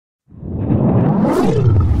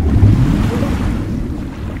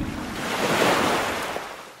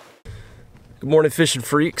Good morning, fishing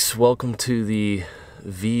freaks. Welcome to the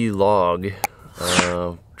vlog.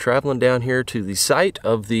 Traveling down here to the site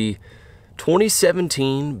of the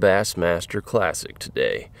 2017 Bassmaster Classic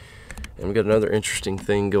today. And we got another interesting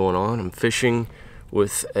thing going on. I'm fishing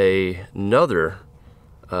with another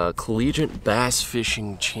collegiate bass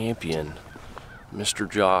fishing champion, Mr.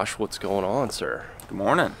 Josh. What's going on, sir? Good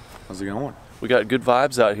morning. How's it going? We got good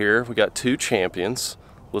vibes out here. We got two champions.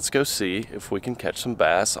 Let's go see if we can catch some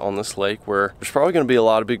bass on this lake where there's probably going to be a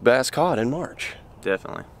lot of big bass caught in March.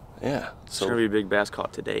 Definitely. Yeah. So there's going to be a big bass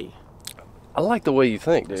caught today. I like the way you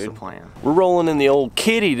think, dude. That's the plan. We're rolling in the old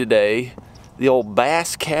kitty today, the old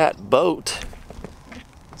Bass Cat boat.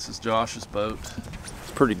 This is Josh's boat.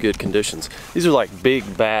 It's pretty good conditions. These are like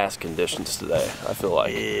big bass conditions today, I feel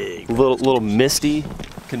like. Big. Little misty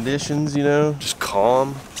conditions, you know, just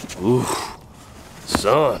calm. Ooh,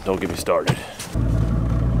 sun, don't get me started.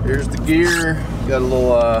 Here's the gear. Got a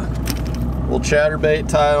little chatterbait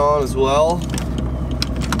tied on as well.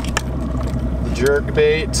 The jerk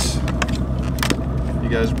bait. You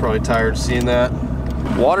guys are probably tired of seeing that.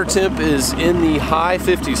 Water temp is in the high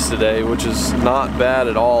 50s today, which is not bad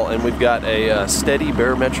at all, and we've got a steady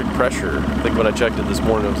barometric pressure. I think when I checked it this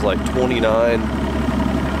morning, it was like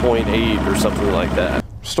 29.8 or something like that.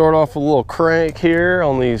 Start off with a little crank here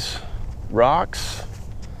on these rocks.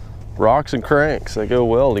 Rocks and cranks, they go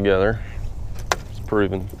well together. It's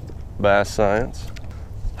proven bass science.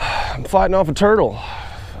 I'm fighting off a turtle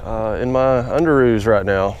in my underoos right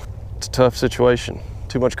now. It's a tough situation.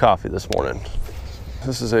 Too much coffee this morning.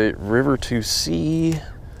 This is a river to sea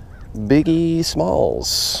Biggie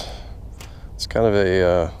Smalls. It's kind of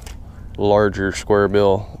a larger square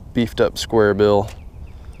bill, beefed up square bill.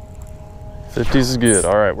 50s is good.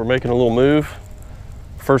 All right, we're making a little move.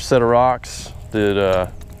 First set of rocks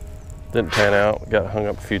didn't pan out, got hung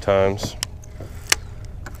up a few times.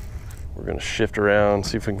 We're gonna shift around,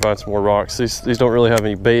 see if we can find some more rocks. These don't really have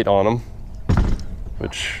any bait on them,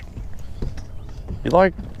 which you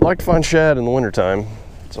like to find shad in the wintertime.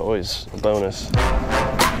 It's always a bonus.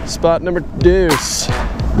 Spot number deuce,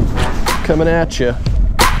 coming at you.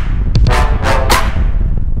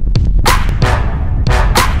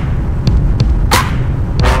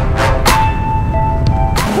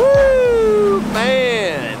 Woo,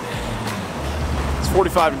 man! It's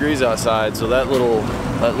 45 degrees outside, so that little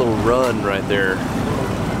run right there,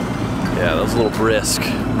 yeah, that was a little brisk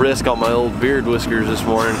on my old beard whiskers this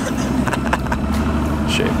morning.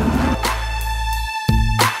 Shame.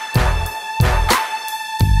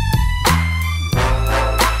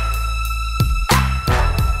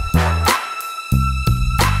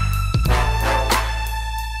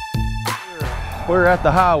 We're at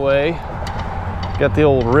the highway. Got the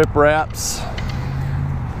old rip wraps.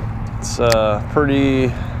 It's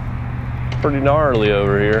pretty gnarly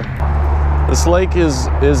over here. This lake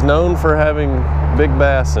is known for having big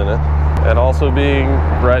bass in it, and also being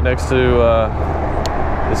right next to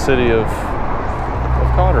the city of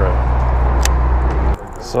Conroe.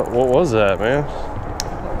 So what was that, man?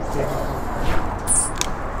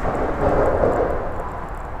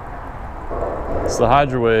 It's the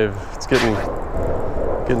hydro wave. It's getting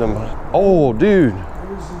them. Oh, dude.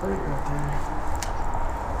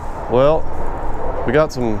 Well, we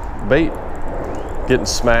got some bait getting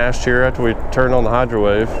smashed here after we turned on the hydro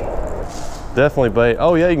wave. Definitely bait.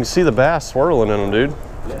 Oh yeah, you can see the bass swirling in them, dude.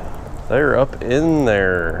 Yeah. They're up in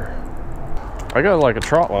there. I got like a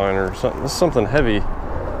trot line or something. This is something heavy.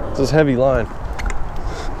 This is heavy line.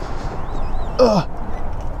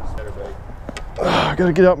 I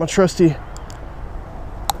gotta get out my trusty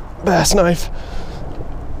bass knife.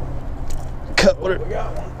 Cut what it.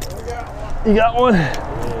 You got one?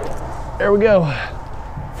 There we go.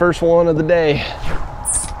 First one of the day.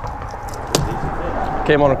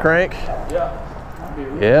 Came on a crank? Yeah.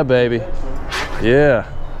 Yeah, baby. Yeah.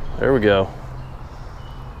 There we go.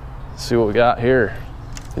 Let's see what we got here.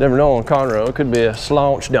 You never know on Conroe. It could be a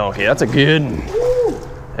slaunch donkey. That's a good one.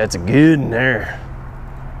 That's a good one there.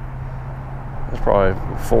 That's probably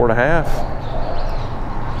 4.5.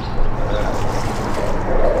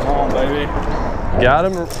 Come on, baby. Got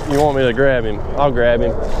him? You want me to grab him? I'll grab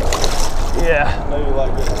him. Yeah. Maybe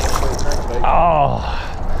like this. Oh,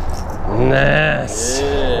 nice.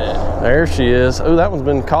 Yeah. There she is. Oh, that one's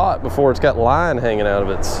been caught before. It's got line hanging out of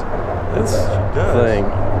its thing.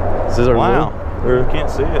 Is this our wow. lure? Can't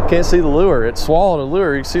see it. Can't see the lure. It swallowed a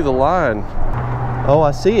lure. You can see the line. Oh,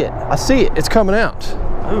 I see it. I see it. It's coming out.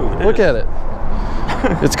 Ooh, look at it.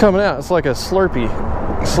 It's coming out. It's like a slurpy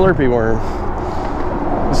worm.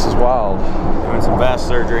 This is wild. Doing some bass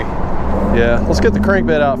surgery. Yeah, let's get the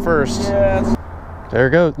crankbait out first. Yes. There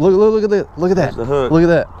it goes. Look at that. Look at that. The hook. Look at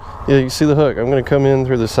that. Yeah, you see the hook. I'm gonna come in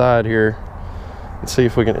through the side here and see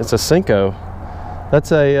if we can. It's a Senko.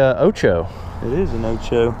 That's a Ocho. It is an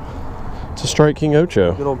Ocho. It's a Strike King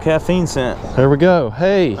Ocho. Good old caffeine scent. There we go.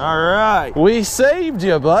 Hey. All right. We saved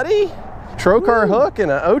you, buddy. Trocar hook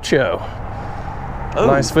and an Ocho. Oh,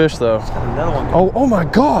 nice fish though. got another one. Oh my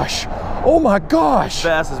gosh. Oh my gosh.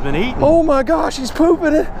 Bass has been eaten. Oh my gosh, he's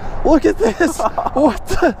pooping it. Look at this. What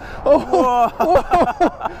the? Oh,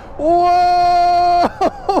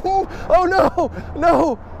 whoa. Oh no,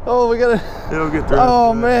 no. Oh, we gotta. It'll get through.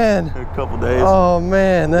 Oh man. In a couple days. Oh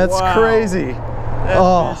man, that's crazy.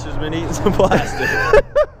 That fish has been eating some plastic.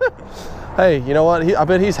 Hey, you know what? I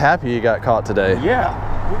bet he's happy he got caught today.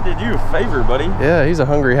 Yeah, we did you a favor, buddy. Yeah, he's a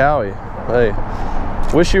hungry Howie. Hey,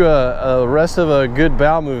 wish you a rest of a good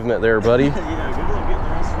bow movement there, buddy. Yeah, good luck getting the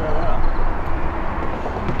rest spread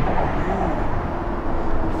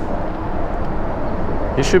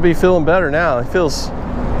out. He should be feeling better now. He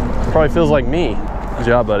probably feels like me. Good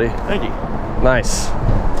job, buddy. Thank you. Nice.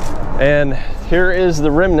 And here is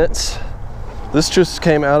the remnants. This just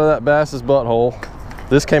came out of that bass's butthole.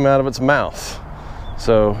 This came out of its mouth.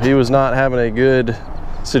 So he was not having a good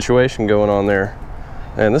situation going on there.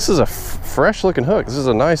 And this is a fresh looking hook. This is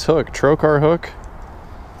a nice hook, Trocar hook.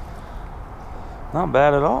 Not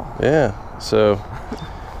bad at all. Yeah, so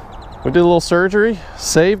we did a little surgery,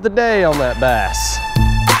 saved the day on that bass.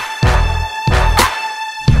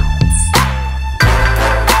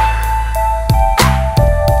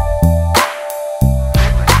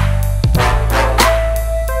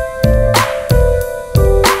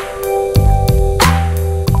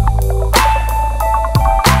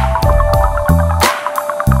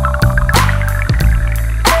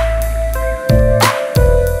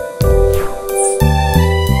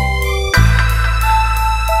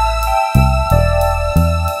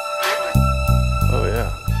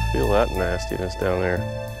 Nastiness down there.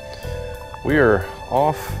 We are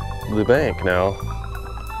off the bank now.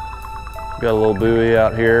 Got a little buoy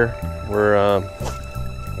out here. We're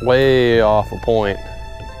way off a point.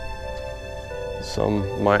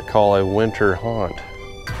 Some might call a winter haunt.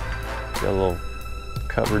 Got a little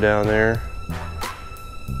cover down there.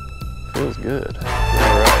 Feels good. All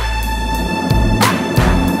right.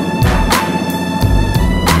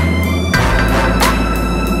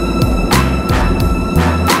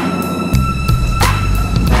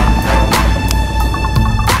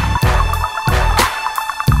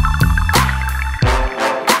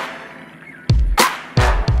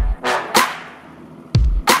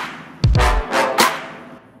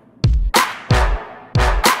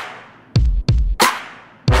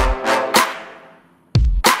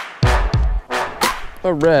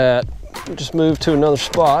 All right, we just moved to another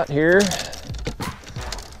spot here,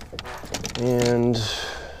 and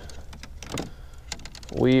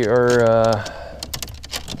we are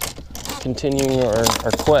continuing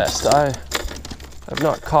our quest. I have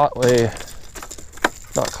not caught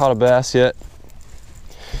a bass yet,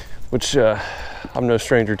 which I'm no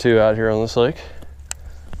stranger to out here on this lake.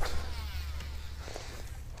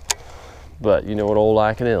 But you know what old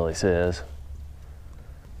Ike and Ellie says.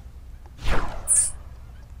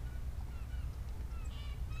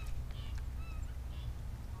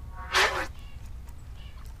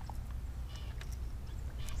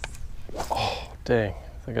 Dang,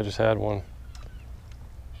 I think I just had one.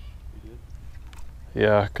 You did?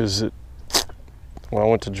 Yeah, because when I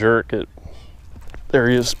went to jerk it, there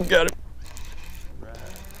he is, got him. Right.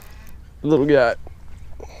 Little guy.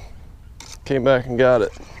 Came back and got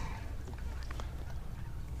it.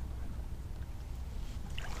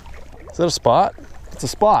 Is that a spot? It's a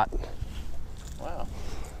spot. Wow,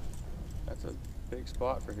 that's a big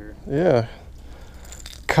spot for here. Yeah.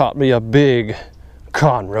 Caught me a big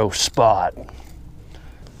Conroe spot.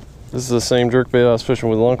 This is the same jerkbait I was fishing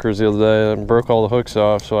with lunkers the other day. I broke all the hooks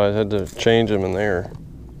off, so I had to change them, and they're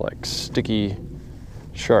like sticky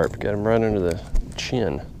sharp. Got them right under the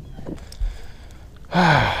chin.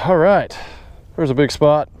 All right, there's a big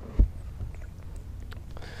spot.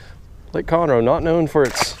 Lake Conroe, not known for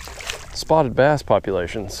its spotted bass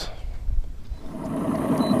populations.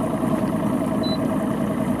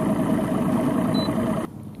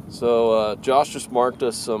 So Josh just marked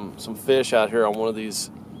us some fish out here on one of these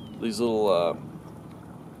little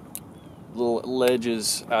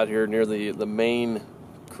ledges out here near the main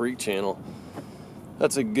creek channel.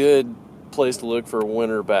 That's a good place to look for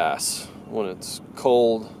winter bass when it's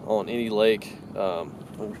cold on any lake. I'll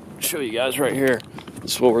show you guys right here.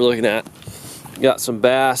 This is what we're looking at. Got some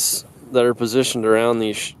bass that are positioned around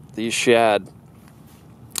these shad,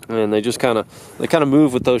 and they kind of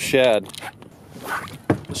move with those shad.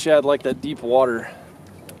 The shad like that deep water.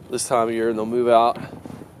 this time of year, and they'll move out.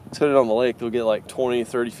 Depending on the lake, they'll get like 20,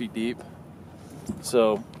 30 feet deep.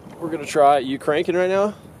 So we're gonna try it. You cranking right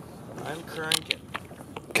now? I'm cranking.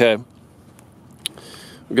 Okay.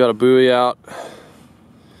 We got a buoy out,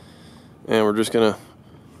 and we're just gonna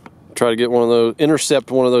try to get one of those,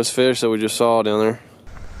 intercept one of those fish that we just saw down there.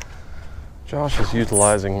 Josh is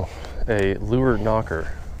utilizing a lure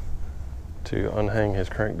knocker to unhang his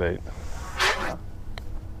crankbait.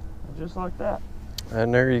 Just like that.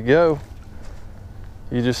 And there you go.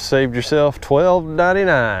 You just saved yourself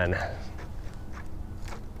 $12.99.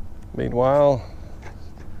 Meanwhile,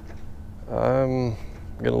 I'm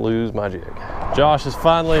gonna lose my jig. Josh is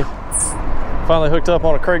finally hooked up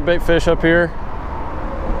on a crankbait fish up here.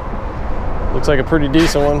 Looks like a pretty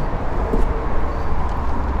decent one.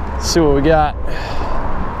 Let's see what we got.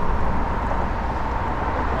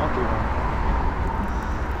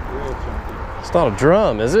 It's not a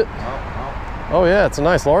drum, is it? Oh yeah, it's a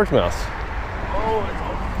nice largemouth. Oh, it's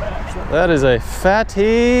all fat. That is a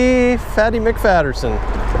fatty McFatterson.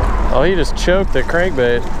 Oh, he just choked the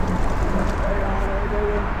crankbait.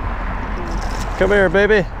 Come here,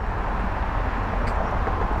 baby.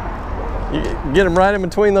 You get him right in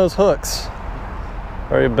between those hooks.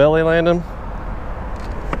 Are you belly landing?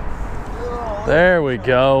 There we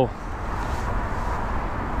go.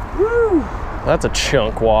 Woo! That's a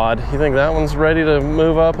chunk wad. You think that one's ready to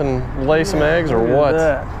move up and lay some eggs or what?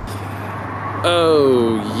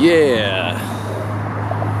 Oh yeah.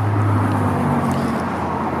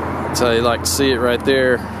 That's how you like to see it right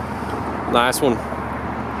there. Nice one.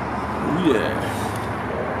 Yeah.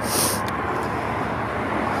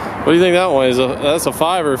 What do you think that one is? That's a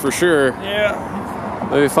fiver for sure. Yeah.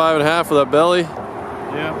 Maybe 5.5 with that belly.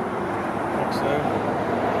 Yeah. I think so.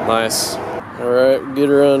 Nice. All right, get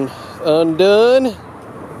her undone.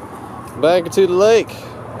 Back into the lake.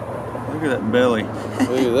 Look at that belly.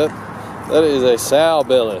 Look at that. That is a sow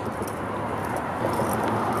belly.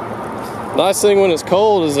 Nice thing when it's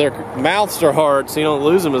cold is their mouths are hard, so you don't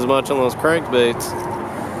lose them as much on those crankbaits.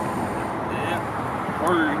 Yeah.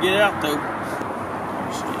 Harder to get out though.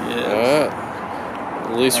 All right.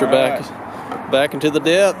 Release her back into the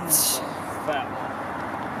depths. Fat.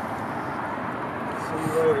 See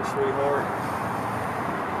you later, sweetheart.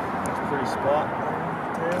 That's a pretty spot.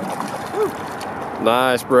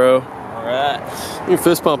 Nice, bro. All right. You can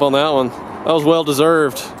fist pump on that one. That was well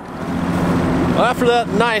deserved. Well, after that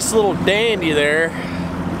nice little dandy there,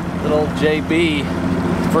 little JB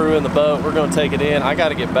threw in the boat, we're gonna take it in. I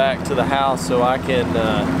gotta get back to the house so I can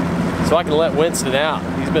let Winston out.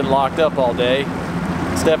 He's been locked up all day.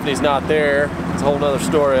 Stephanie's not there. It's a whole nother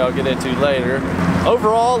story I'll get into later.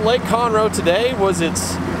 Overall, Lake Conroe today was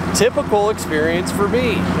its typical experience for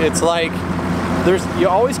me. It's like, you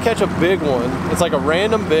always catch a big one. It's like a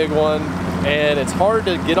random big one, and it's hard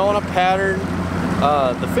to get on a pattern.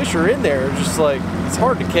 The fish are in there, just like, it's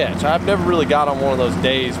hard to catch. I've never really got on one of those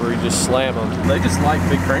days where you just slam them. They just like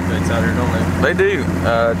big crankbaits out here, don't they? They do.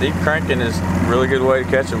 Deep cranking is a really good way to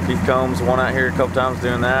catch them. Keith Combs won out here a couple times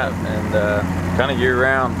doing that, and kind of year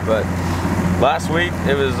round. But last week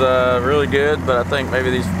it was really good, but I think maybe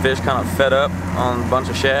these fish kind of fed up on a bunch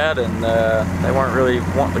of shad, and they weren't really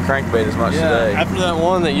wanting the crankbait as much today. After that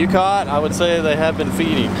one that you caught, I would say they have been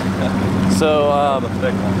feeding. So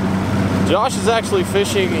Josh is actually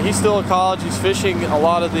fishing. He's still in college. He's fishing a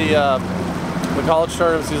lot of the college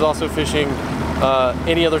tournaments. He's also fishing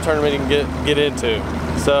any other tournament he can get into.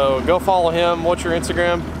 So go follow him. What's your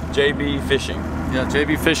Instagram? JB Fishing. Yeah,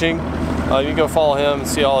 JB Fishing. You can go follow him and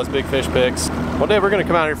see all his big fish pics. One day we're gonna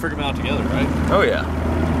come out here and figure them out together, right? Oh yeah.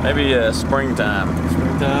 Maybe springtime.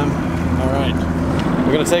 Springtime. All right.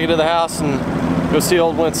 We're gonna take it to the house and go see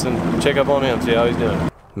old Winston. Check up on him, see how he's doing.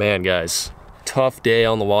 Man, guys. Tough day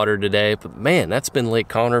on the water today, but man, that's been Lake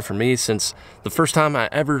Conroe for me since the first time I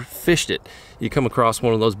ever fished it. You come across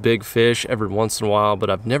one of those big fish every once in a while, but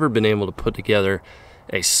I've never been able to put together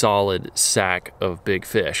a solid sack of big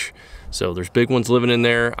fish. So there's big ones living in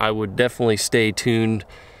there. I would definitely stay tuned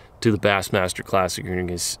to the Bassmaster Classic.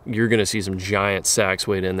 You're gonna see some giant sacks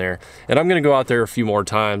weight in there. And I'm gonna go out there a few more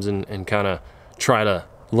times and kind of try to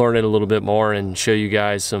learn it a little bit more and show you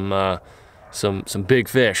guys some big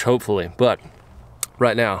fish, hopefully. But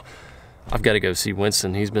right now, I've got to go see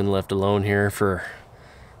Winston. He's been left alone here for,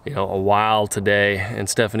 a while today, and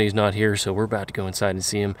Stephanie's not here, so we're about to go inside and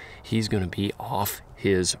see him. He's going to be off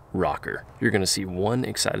his rocker. You're going to see one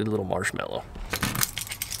excited little marshmallow.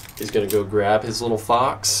 He's going to go grab his little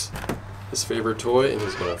fox, his favorite toy, and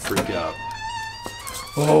he's going to freak out.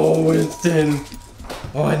 Oh, Winston.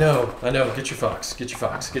 Oh, I know. Get your fox. Get your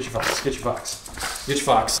fox. Get your fox. Get your fox. Get your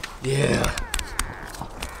fox. Yeah.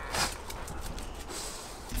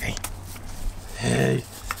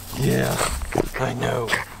 Yeah, I know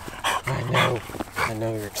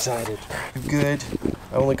you're excited. You good?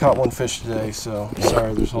 I only caught one fish today, so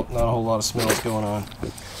sorry, there's not a whole lot of smells going on.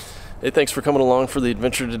 Hey, thanks for coming along for the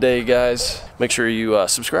adventure today, guys. Make sure you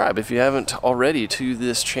subscribe if you haven't already to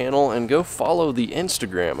this channel, and go follow the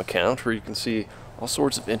Instagram account where you can see all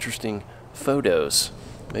sorts of interesting photos.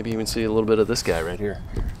 Maybe even see a little bit of this guy right here.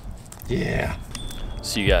 Yeah.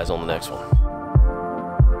 See you guys on the next one.